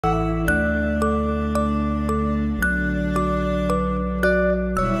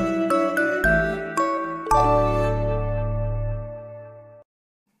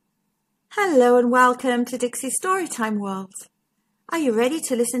Hello and welcome to Dixie's Storytime World. Are you ready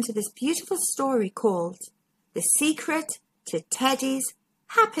to listen to this beautiful story called The Secret to Teddy's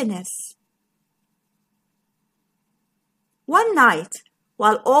Happiness? One night,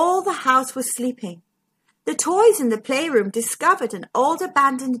 while all the house was sleeping, the toys in the playroom discovered an old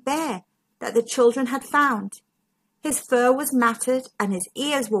abandoned bear that the children had found. His fur was matted and his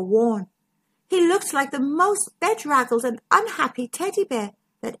ears were worn. He looked like the most bedraggled and unhappy teddy bear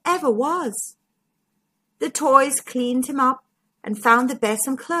that ever was. The toys cleaned him up and found the bear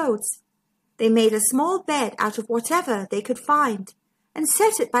some clothes. They made a small bed out of whatever they could find and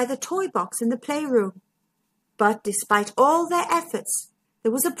set it by the toy box in the playroom. But despite all their efforts,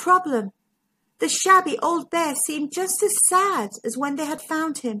 there was a problem. The shabby old bear seemed just as sad as when they had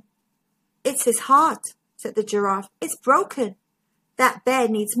found him. "It's his heart," said the giraffe. "It's broken. That bear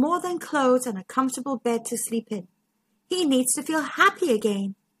needs more than clothes and a comfortable bed to sleep in. He needs to feel happy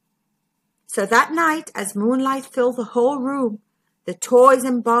again." So that night, as moonlight filled the whole room, the toys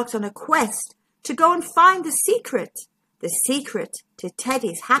embarked on a quest to go and find the secret to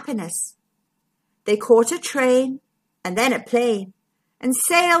Teddy's happiness. They caught a train and then a plane and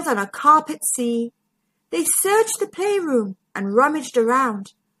sailed on a carpet sea. They searched the playroom and rummaged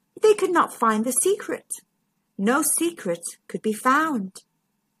around, but they could not find the secret. No secret could be found.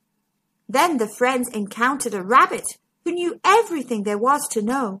 Then the friends encountered a rabbit who knew everything there was to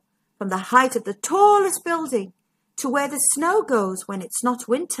know, from the height of the tallest building to where the snow goes when it's not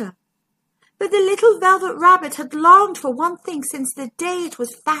winter. But the little velvet rabbit had longed for one thing since the day it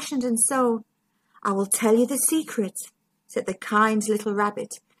was fashioned and sewn. "I will tell you the secret," said the kind little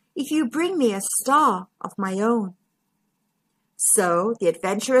rabbit, "if you bring me a star of my own." So the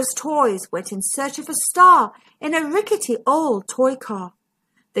adventurous toys went in search of a star in a rickety old toy car.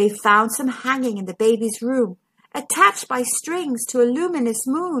 They found some hanging in the baby's room, attached by strings to a luminous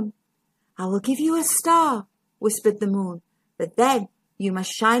moon. "I will give you a star," whispered the moon, "but then you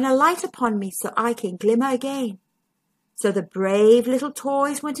must shine a light upon me so I can glimmer again." So the brave little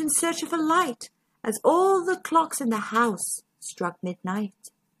toys went in search of a light as all the clocks in the house struck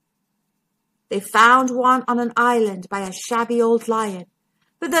midnight. They found one on an island by a shabby old lion,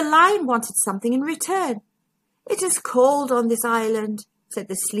 but the lion wanted something in return. "It is cold on this island," said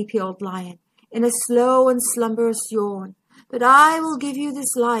the sleepy old lion, in a slow and slumberous yawn, "but I will give you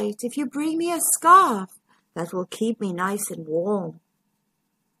this light if you bring me a scarf that will keep me nice and warm."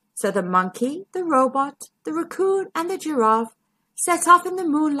 So the monkey, the robot, the raccoon, and the giraffe set off in the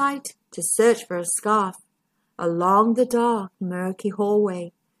moonlight to search for a scarf, along the dark, murky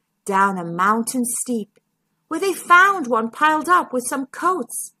hallway, down a mountain steep, where they found one piled up with some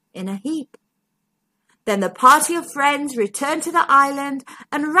coats in a heap. Then the party of friends returned to the island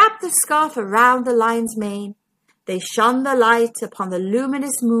and wrapped the scarf around the lion's mane. They shone the light upon the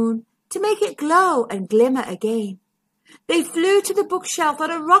luminous moon to make it glow and glimmer again. They flew to the bookshelf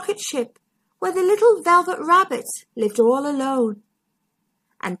on a rocket ship where the little velvet rabbit lived all alone,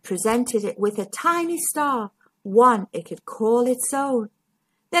 and presented it with a tiny star, one it could call its own.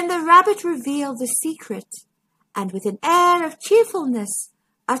 Then the rabbit revealed the secret, and with an air of cheerfulness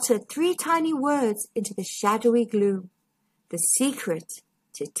uttered 3 tiny words into the shadowy gloom: "The secret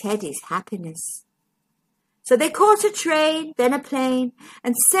to Teddy's happiness." So they caught a train, then a plane,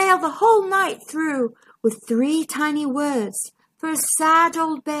 and sailed the whole night through with 3 tiny words for a sad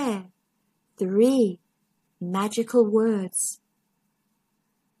old bear. 3 magical words.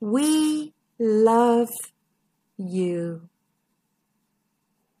 We love you.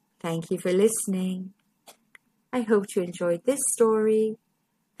 Thank you for listening. I hope you enjoyed this story,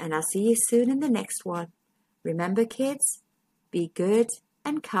 and I'll see you soon in the next one. Remember, kids, be good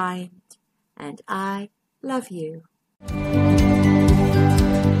and kind, and I love you.